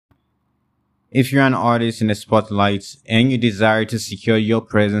If you're an artist in the spotlight and you desire to secure your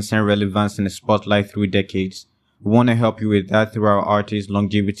presence and relevance in the spotlight through decades, we want to help you with that through our Artist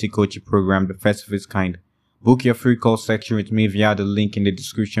Longevity Coaching Program, the first of its kind. Book your free call section with me via the link in the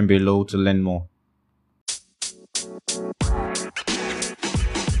description below to learn more.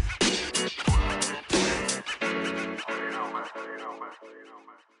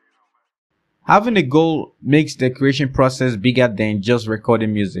 Having a goal makes the creation process bigger than just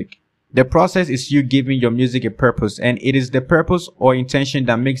recording music. The process is you giving your music a purpose, and it is the purpose or intention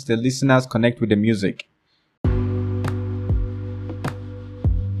that makes the listeners connect with the music.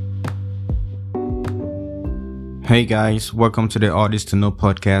 Hey guys, welcome to the Artist to Know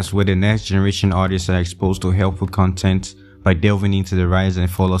podcast, where the next generation artists are exposed to helpful content by delving into the rise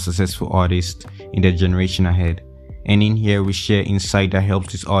and fall of successful artists in the generation ahead. And in here we share insight that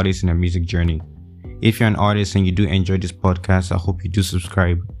helps these artists in their music journey. If you're an artist and you do enjoy this podcast, I hope you do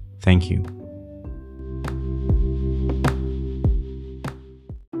subscribe. Thank you.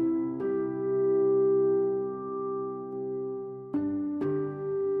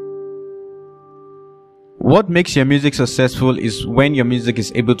 What makes your music successful is when your music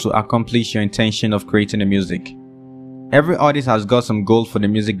is able to accomplish your intention of creating the music. Every artist has got some goal for the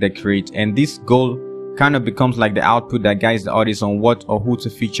music they create, and this goal kind of becomes like the output that guides the artist on what or who to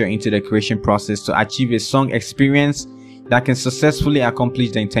feature into the creation process to achieve a song experience that can successfully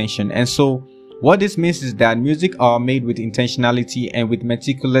accomplish the intention. And so what this means is that music are made with intentionality and with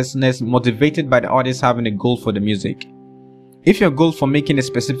meticulousness, motivated by the artist having a goal for the music. If your goal for making a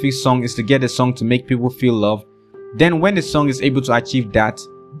specific song is to get a song to make people feel love, then when the song is able to achieve that,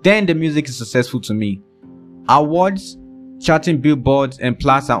 then the music is successful to me. Awards, charting, billboards, and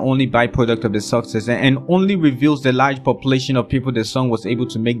plaques are only byproduct of the success and only reveals the large population of people the song was able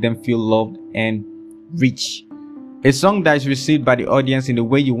to make them feel loved and reach. A song that is received by the audience in the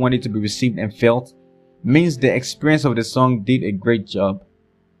way you want it to be received and felt means the experience of the song did a great job.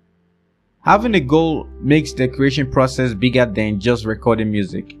 Having a goal makes the creation process bigger than just recording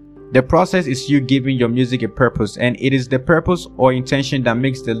music. The process is you giving your music a purpose, and it is the purpose or intention that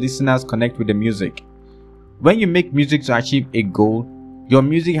makes the listeners connect with the music. When you make music to achieve a goal, your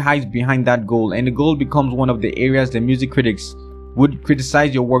music hides behind that goal, and the goal becomes one of the areas the music critics would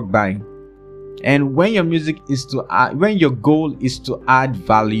criticize your work by. And when your goal is to add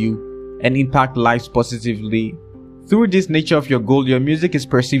value and impact lives positively, through this nature of your goal, your music is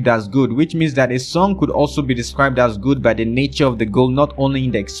perceived as good, which means that a song could also be described as good by the nature of the goal, not only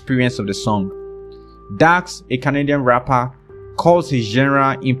in the experience of the song. Dax, a Canadian rapper, calls his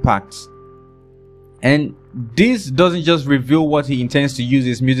genre impact. And this doesn't just reveal what he intends to use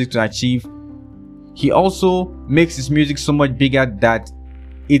his music to achieve. He also makes his music so much bigger that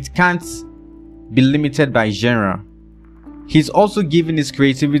it can't be limited by genre. He's also given his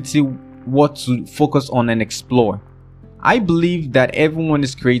creativity what to focus on and explore. I believe that everyone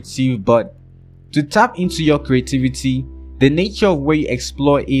is creative, but to tap into your creativity, the nature of where you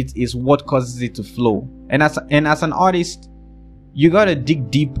explore it is what causes it to flow. And as an artist, you gotta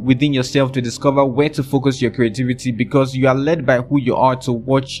dig deep within yourself to discover where to focus your creativity, because you are led by who you are to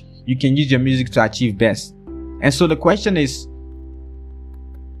what you can use your music to achieve best. And so the question is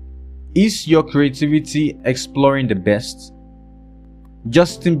your creativity exploring the best?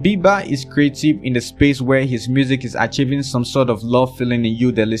 Justin Bieber is creative in the space where his music is achieving some sort of love feeling in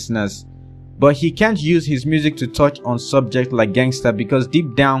you, the listeners. But he can't use his music to touch on subjects like gangster, because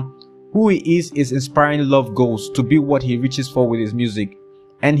deep down, who he is inspiring love goals to be what he reaches for with his music.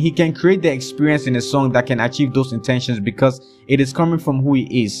 And he can create the experience in a song that can achieve those intentions because it is coming from who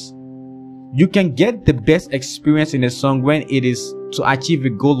he is. You can get the best experience in a song when it is to achieve a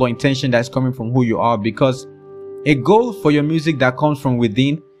goal or intention that is coming from who you are, because a goal for your music that comes from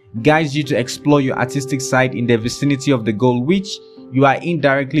within guides you to explore your artistic side in the vicinity of the goal, which you are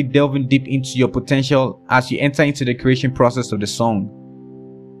indirectly delving deep into your potential as you enter into the creation process of the song.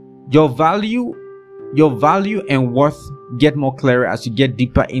 Your value and worth get more clearer as you get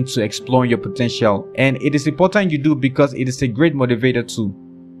deeper into exploring your potential, and it is important you do, because it is a great motivator too.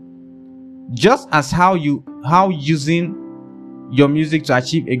 Just as how using your music to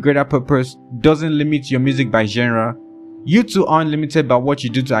achieve a greater purpose doesn't limit your music by genre, you too aren't limited by what you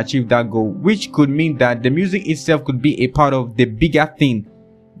do to achieve that goal, which could mean that the music itself could be a part of the bigger thing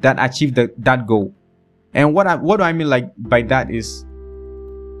that achieved that goal. And what do I mean by that is,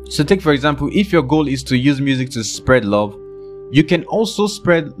 so take for example, if your goal is to use music to spread love, you can also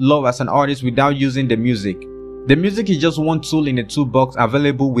spread love as an artist without using the music. The music is just one tool in a toolbox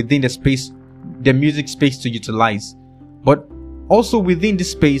available within the music space to utilize. But also within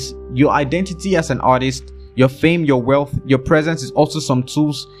this space, your identity as an artist, Your fame, your wealth, your presence is also some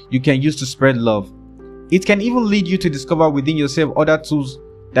tools you can use to spread love. It can even lead you to discover within yourself other tools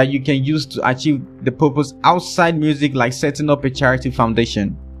that you can use to achieve the purpose outside music, like setting up a charity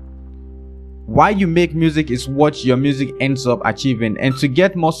foundation. Why you make music is what your music ends up achieving, and to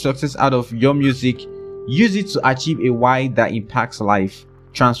get more success out of your music, use it to achieve a why that impacts life,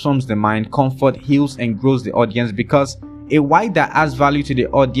 transforms the mind, comfort, heals, and grows the audience, because a why that adds value to the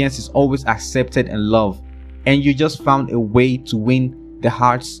audience is always accepted and loved, and you just found a way to win the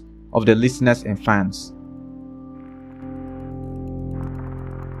hearts of the listeners and fans.